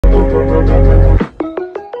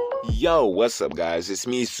Yo, what's up, guys? It's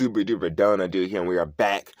me, Super Duper Donut Dude here, and we are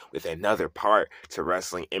back with another part to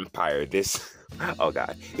Wrestling Empire. This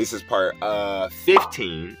is part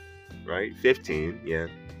 15, right? 15, yeah.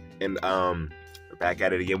 And we're back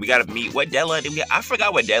at it again. We gotta meet. What deadline did we? I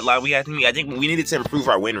forgot what deadline we had to meet. I think we needed to improve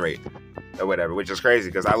our win rate or whatever, which is crazy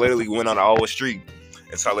because I literally went on a whole streak,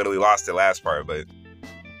 and so I literally lost the last part. But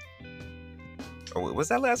was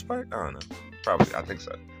that last part? I don't know. Probably, I think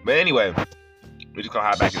so. But anyway. We just gonna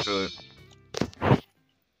hop back into it.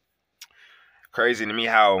 Crazy to me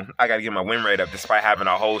how I gotta get my win rate up despite having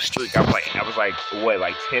a whole streak. I was like what,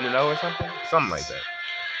 like 10-0 or something? Something like that.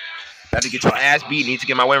 I had to get your ass beat, need to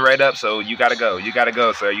get my win rate up, so you gotta go. You gotta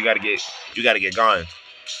go, sir. You gotta get going.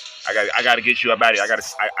 I gotta get you up out of here.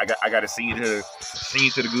 I gotta see you to the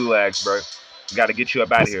gulags, bro. Gotta get you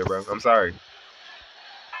up out of here, bro. I'm sorry.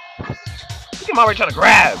 Look at him already trying to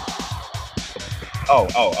grab.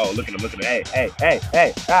 Oh, look at him. Hey.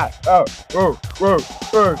 Okay.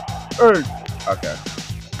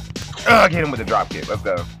 Get him with the drop kick. Let's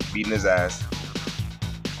go. Beating his ass.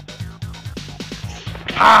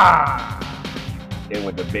 Hit him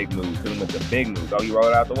with the big moves. Oh, you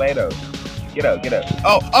rolled out the way, though. Get up.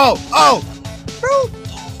 Oh! Bro!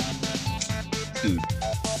 Dude.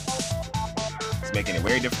 It's making it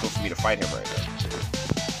very difficult for me to fight him right now.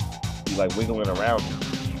 He's like wiggling around me.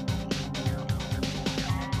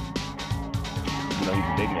 You know, he's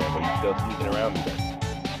a big man, but he's still sneaking around me.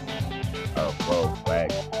 Oh, whoa,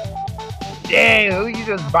 flag. Dang, who you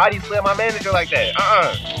just body slam my manager like that?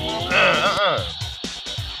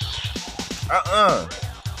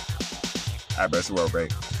 Alright, bro, it's a world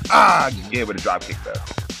break. Yeah, with a drop kick, though.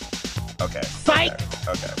 Okay. Fight!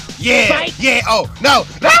 Okay. Yeah! Fight. Yeah! Oh, no!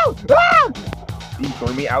 He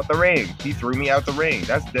threw me out the ring.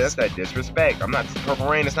 That's that disrespect. I'm not Purple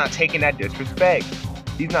Rain. It's not taking that disrespect.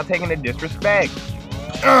 He's not taking the disrespect.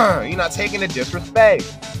 You're not taking the disrespect.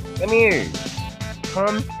 Come here,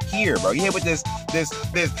 bro. You hit with this.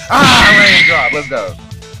 Raindrop. Let's go.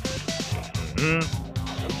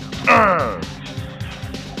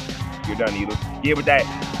 You're done, Needles. Yeah, with that.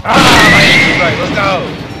 Let's go.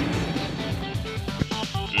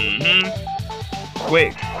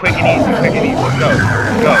 Quick and easy. Let's go.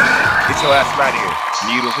 Get your ass out of here.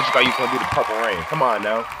 Needles, what you thought you was gonna do to Purple Rain? Come on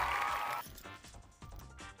now.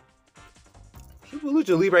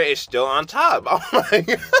 Lucha Libre is still on top.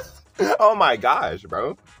 Oh my gosh,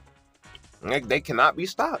 bro. They cannot be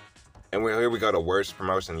stopped. And here we go to worst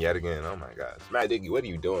promotion yet again. Oh my gosh. Matt Dickey, what are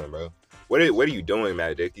you doing, bro? What are you doing,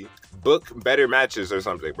 Matt Dickey? Book better matches or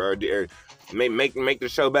something, bro. Make the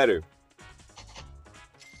show better.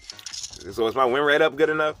 So is my win rate up good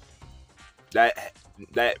enough? That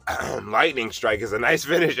lightning strike is a nice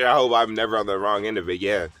finisher. I hope I'm never on the wrong end of it.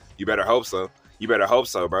 Yeah, you better hope so. Bro. You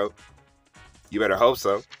better hope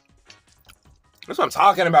so. That's what I'm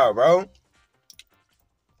talking about, bro.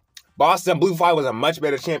 Boston Blue Fly was a much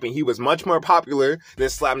better champion. He was much more popular than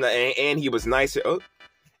Slapnut, and he was nicer. Oh,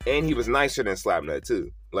 and he was nicer than Slapnut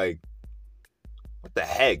too. Like, what the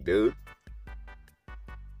heck, dude?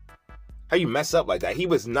 How you mess up like that? He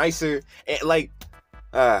was nicer, and like,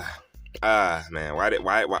 man, why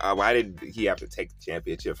did he have to take the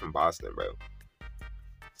championship from Boston, bro?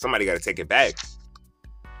 Somebody got to take it back.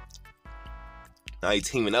 Now he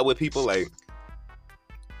teaming up with people like,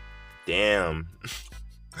 damn.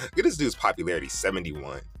 Look at this dude's popularity,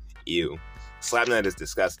 71. Ew. Slapnut is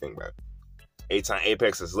disgusting, bro. 8-time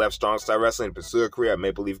Apex has left Strong Style Wrestling, pursue a career at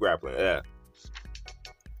Maple Leaf Grappling. Yeah.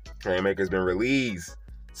 Rainmaker's been released.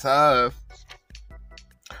 Tough.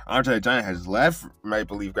 Andre the Giant has left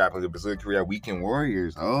Maple Leaf Grappling to pursue a career at Weekend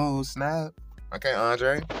Warriors. Oh, snap. Okay,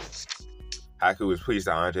 Andre. Haku is pleased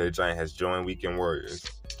that Andre the Giant has joined Weekend Warriors.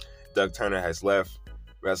 Doug Turner has left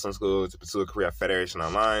wrestling school to pursue a career at Federation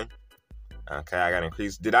Online. Okay, I got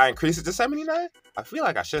increased. Did I increase it to 79? I feel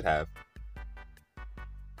like I should have.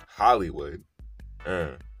 Hollywood.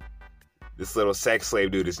 This little sex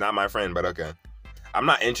slave dude is not my friend, but okay. I'm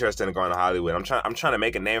not interested in going to Hollywood. I'm trying to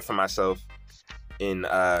make a name for myself in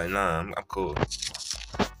I'm cool.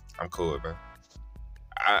 I'm cool, bro.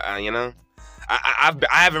 I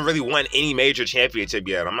haven't really won any major championship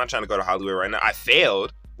yet. I'm not trying to go to Hollywood right now. I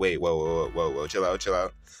failed. Wait, whoa, chill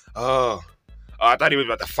out. Oh, I thought he was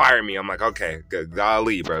about to fire me. I'm like, okay, good,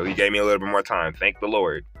 golly, bro. He gave me a little bit more time. Thank the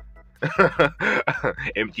Lord.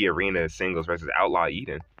 Empty Arena singles versus Outlaw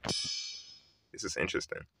Eden. This is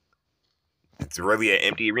interesting. It's really an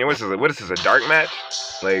empty arena. What is this, a dark match?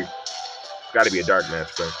 Like, it's got to be a dark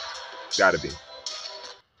match, bro. It's got to be.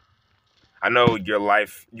 I know your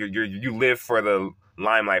life, you live for the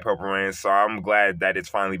limelight, Purple Rain, so I'm glad that it's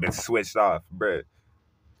finally been switched off, bro.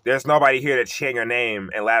 There's nobody here to chant your name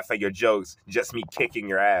and laugh at your jokes. Just me kicking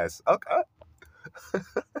your ass. Okay.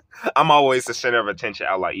 I'm always the center of attention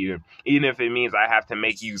out like Eden. Even if it means I have to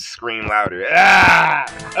make you scream louder.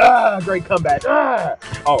 Great comeback. Oh,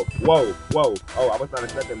 whoa. Oh, I was not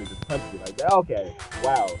expecting me to just punch you like that. Okay.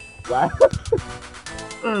 Wow.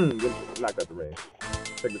 Knocked out the ring.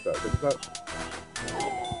 Check this out.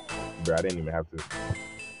 Bro, I didn't even have to.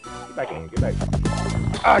 Get back in. Get back.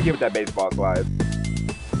 Give it that baseball slide.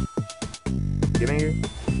 Get in here.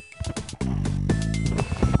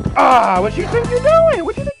 What you think you're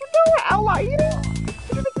doing? Outlaw eating?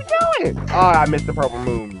 What you think you're doing? I missed the purple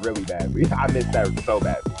moon really badly. I missed that so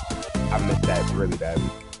badly. I missed that really badly.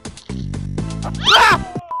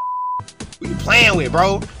 Who you playing with,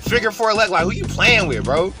 bro? Figure 4 leg lock. Who you playing with,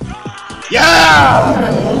 bro? Yeah! You're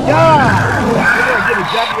gonna get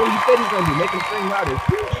exactly what you said he's gonna do. Make him scream louder.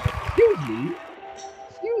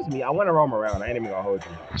 Excuse me. I want to roam around. I ain't even gonna hold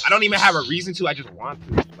you. I don't even have a reason to. I just want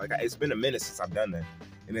to. Like, it's been a minute since I've done that,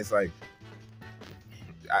 and it's like,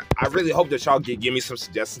 I really hope that y'all give me some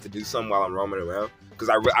suggestions to do something while I'm roaming around, because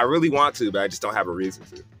I really want to, but I just don't have a reason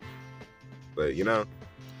to. But you know,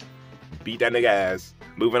 beat that nigga ass.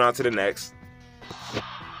 Moving on to the next.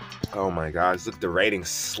 Oh my gosh, look, the ratings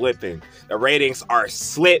slipping. The ratings are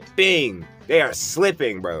slipping. They are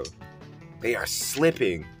slipping, bro. They are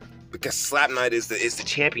slipping. Because Slap Night is the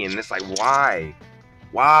champion. And it's like, why?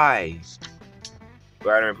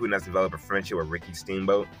 Vladimir Putin has developed a friendship with Ricky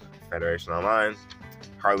Steamboat, Federation Online.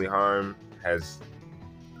 Haley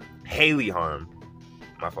Harm,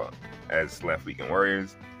 my fault, has left Weekend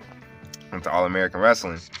Warriors. Went to All American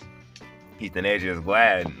Wrestling. Ethan Edge is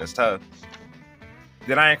glad. That's tough.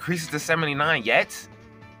 Did I increase it to 79 yet?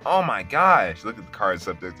 Oh my gosh. Look at the card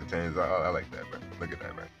subject to change. I like that, bro. Look at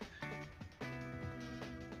that, bro.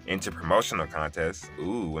 Interpromotional contest.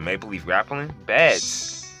 Ooh, with Maple Leaf Grappling? Bet.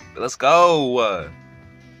 Let's go.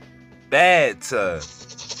 Bet.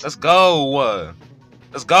 Let's go.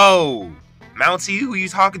 Let's go. Mountie, who you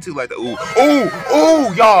talking to like that? Ooh,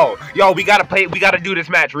 y'all, we gotta do this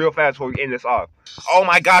match real fast before we end this off. Oh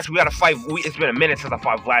my gosh, we gotta fight. It's been a minute since I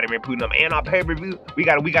fought Vladimir Putin and on pay-per-view. We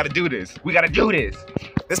gotta do this.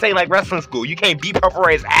 This ain't like wrestling school. You can't beat Purple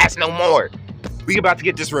Ray's ass no more. We about to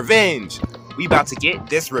get this revenge.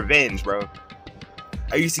 Bro.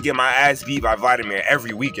 I used to get my ass beat by Vladimir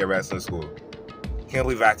every week at wrestling school. Can't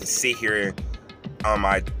believe I have to sit here on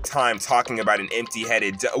my time talking about an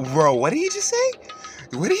empty-headed bro. What did he just say?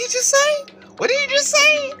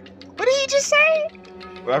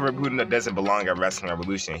 Whoever Putin doesn't belong at Wrestling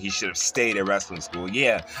Revolution, he should have stayed at wrestling school.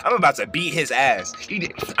 Yeah, I'm about to beat his ass.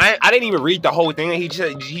 I didn't even read the whole thing. He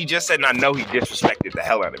just said, I know he disrespected the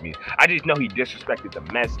hell out of me. I just know he disrespected the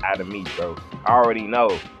mess out of me, bro. I already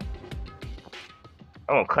know.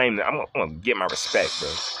 I'm gonna claim that. I'm gonna get my respect, bro.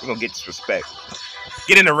 We're gonna get this respect.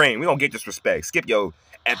 Get in the ring. We're gonna get this respect. Skip your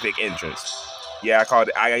epic entrance. Yeah,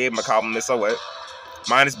 I gave him a compliment, so what?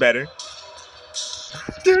 Mine is better.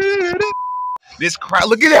 This crowd,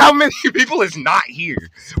 look at how many people is not here.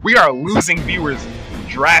 We are losing viewers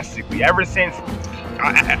drastically ever since.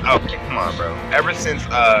 Okay, come on, bro. Ever since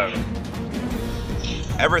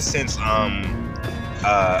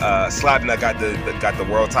Slapnut got the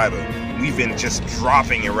world title, we've been just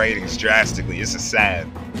dropping in ratings drastically. This is sad.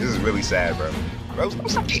 This is really sad, bro. Bro,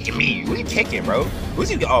 stop kicking me. What are you kicking, bro? Who's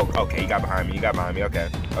you? Oh, okay. You got behind me. Okay.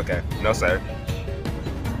 No, sir.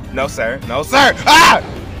 Ah!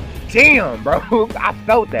 Damn, bro. I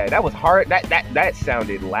felt that. That was hard. That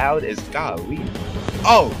sounded loud as golly.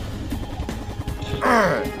 Oh,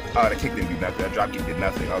 the kick didn't do nothing. That drop kick did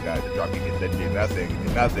nothing. Oh god, the drop kick did nothing.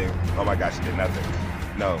 Oh my gosh, it did nothing.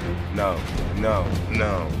 No,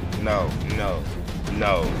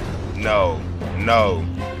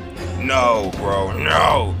 bro,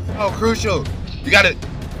 no. Oh, crucial. You got it.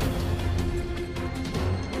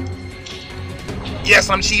 Yes,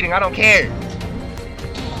 I'm cheating. I don't care.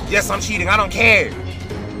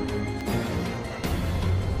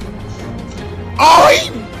 Oh,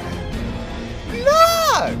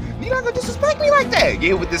 nah. You're not gonna disrespect me like that.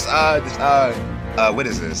 Yeah, with this, what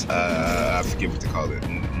is this? I forget what to call it.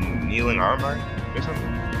 Kneeling armbar or something?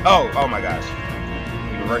 Oh my gosh.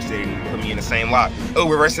 You reversed it and put me in the same lock. Oh,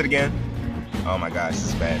 reverse it again. Oh my gosh,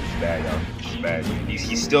 it's bad, y'all. It's bad.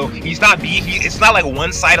 It's not like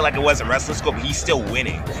one-sided like it was in wrestling school, but he's still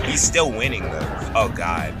winning. Though. Oh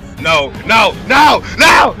god. No.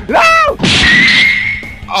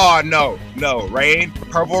 Oh no. Rain,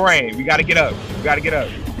 Purple Rain. We gotta get up.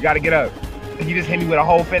 He just hit me with a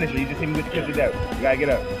whole finisher. He just hit me with the kiss of death. We gotta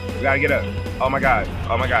get up. Oh my god.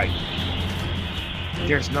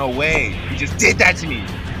 There's no way. He just did that to me.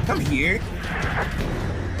 Come here.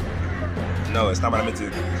 No, it's not what I meant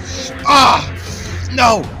to. Ah!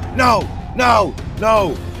 No! No! No!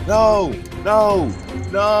 No! No! No!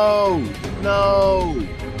 No! No!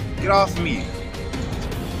 Get off me!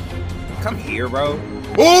 Come here, bro.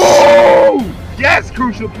 Oh! Yes,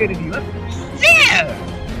 Crucial Kennedy. Yeah!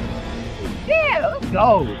 Yeah, let's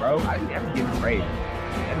go, bro. I have to give him praise.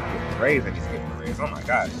 Oh my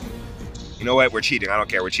gosh. You know what? We're cheating. I don't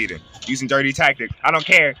care. We're cheating. Using dirty tactics. I don't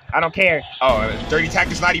care. Oh, dirty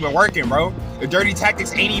tactics not even working, bro. The dirty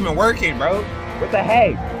tactics ain't even working, bro. What the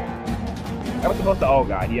heck? I was supposed to. Oh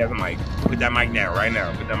god, he has a mic. Put that mic down right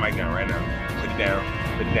now. Put it down.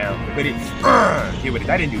 Put it. Get with it.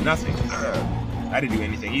 That didn't do nothing. I didn't do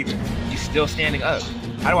anything either. He's still standing up.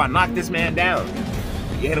 How do I knock this man down?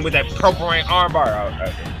 You hit him with that purple rain armbar. Oh,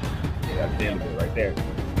 okay. Yeah, that's the end of it right there.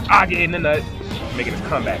 Ah, get in the nut. I'm making this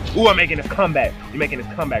comeback. Ooh, I'm making this comeback. You're making this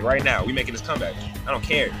comeback right now. We making this comeback. I don't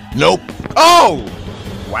care. Nope. Oh!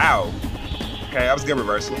 Wow. Okay, that was good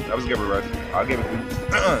reversal. I'll give it to you.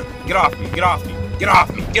 Get off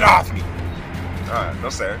me. No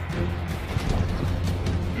sir.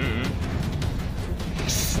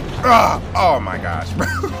 Oh my gosh, bro.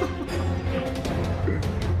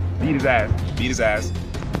 Beat his ass. Beat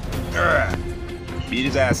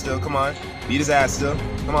his ass still. Come on.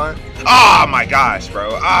 Come on. Oh my gosh,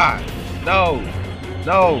 bro. No.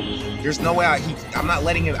 There's no way I'm not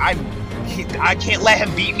letting him. I can't let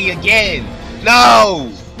him beat me again.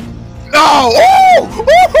 No.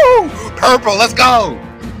 Ooh! Purple. Let's go.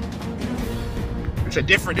 This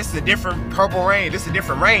is a different purple rain. This is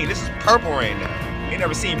purple rain now. Ain't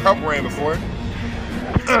never seen purple rain before.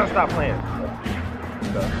 Stop playing.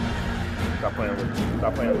 Stop playing with him.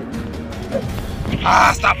 Stop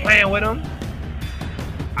playing with him.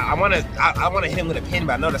 I wanna hit him with a pin,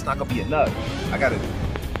 but I know that's not gonna be enough. I gotta.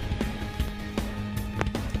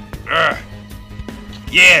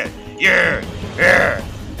 Yeah.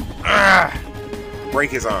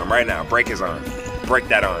 Break his arm right now. Break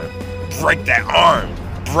that arm.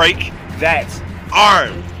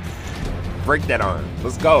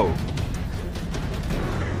 Let's go.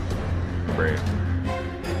 Break.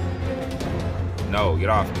 No, get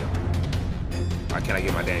off me. Why can't I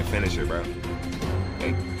get my damn finisher, bro?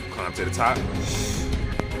 Okay, climb to the top. Oh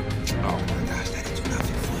my gosh, that didn't do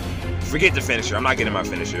nothing for me. Forget the finisher. I'm not getting my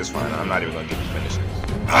finisher. It's fine. I'm not even gonna get the finisher.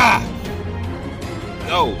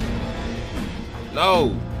 No.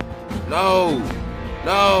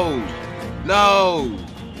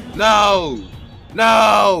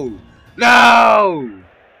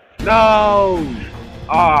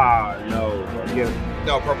 Ah, no.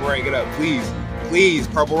 No, Purple Rain, get up, please.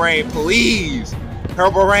 Purple Rain, please.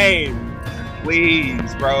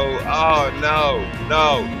 Please, bro. Oh, no.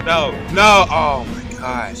 Oh, my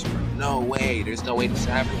gosh, bro. No way. There's no way this is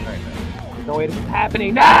happening right now. There's no way this is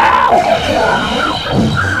happening. No!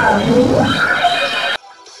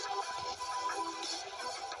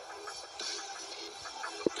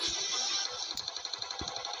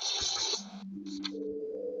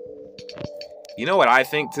 You know what I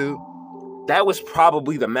think, too? That was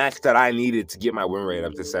probably the match that I needed to get my win rate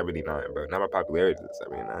up to 79, bro. Not my popularity to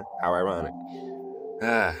 79. How ironic.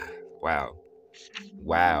 Wow.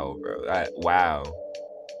 Wow, bro. Wow.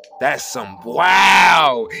 That's some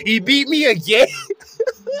wow. He beat me again.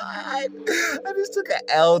 I just took an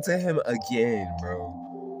L to him again, bro.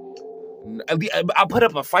 I put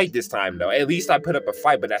up a fight this time, though. At least I put up a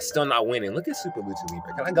fight, but that's still not winning. Look at Super Lucha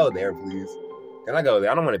Libre. Can I go there, please? I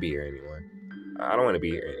don't want to be here anymore. I don't want to be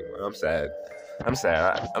here anymore. I'm sad. I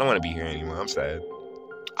don't want to be here anymore. I'm sad.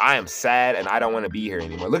 I am sad, and I don't want to be here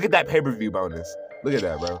anymore. Look at that pay-per-view bonus. Look at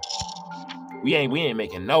that, bro. We ain't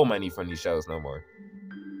making no money from these shows no more.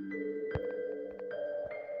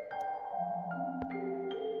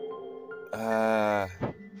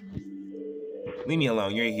 Leave me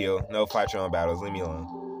alone. You're a heel. No, fight your own battles. Leave me alone.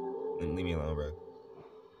 Leave me alone, bro.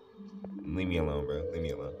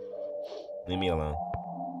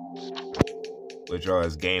 Withdraw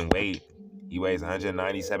his game weight. He weighs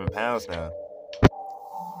 197 pounds now.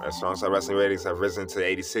 Our strong side wrestling ratings have risen to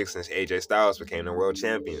 86 since AJ Styles became the world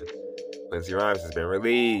champion. Quincy Rhymes has been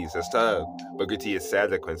released. That's tough. Booker T is sad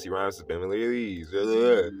that Quincy Rhymes has been released.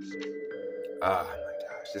 Oh my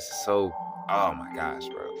gosh. This is so... Oh my gosh,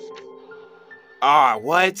 bro.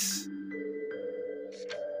 What?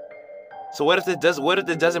 So what if it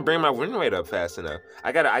doesn't bring my win rate up fast enough?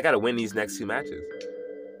 I gotta win these next two matches.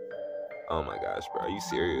 Oh my gosh, bro. Are you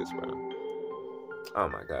serious, bro? Oh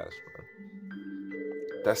my gosh, bro.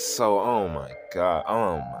 That's so... Oh my god.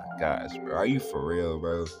 Oh my gosh, bro. Are you for real,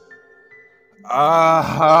 bro?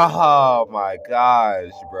 Oh my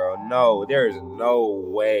gosh, bro. No, there's no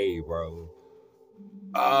way, bro.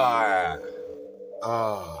 He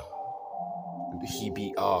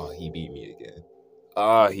beat me again.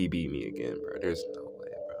 He beat me again, bro. There's no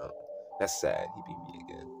way, bro. That's sad. He beat me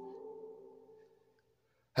again.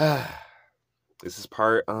 This is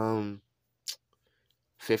part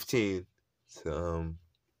 15 to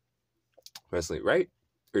wrestling, right?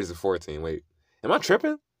 Or is it 14? Wait. Am I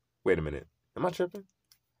tripping? Wait a minute. Am I tripping?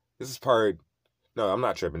 This is part No, I'm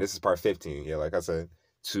not tripping. This is part 15. Yeah, like I said,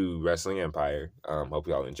 to Wrestling Empire. Hope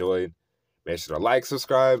y'all enjoyed. Make sure to like,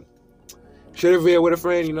 subscribe, share the video with a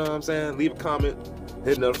friend, you know what I'm saying? Leave a comment,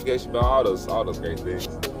 hit the notification bell, all those great things.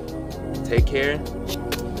 Take care.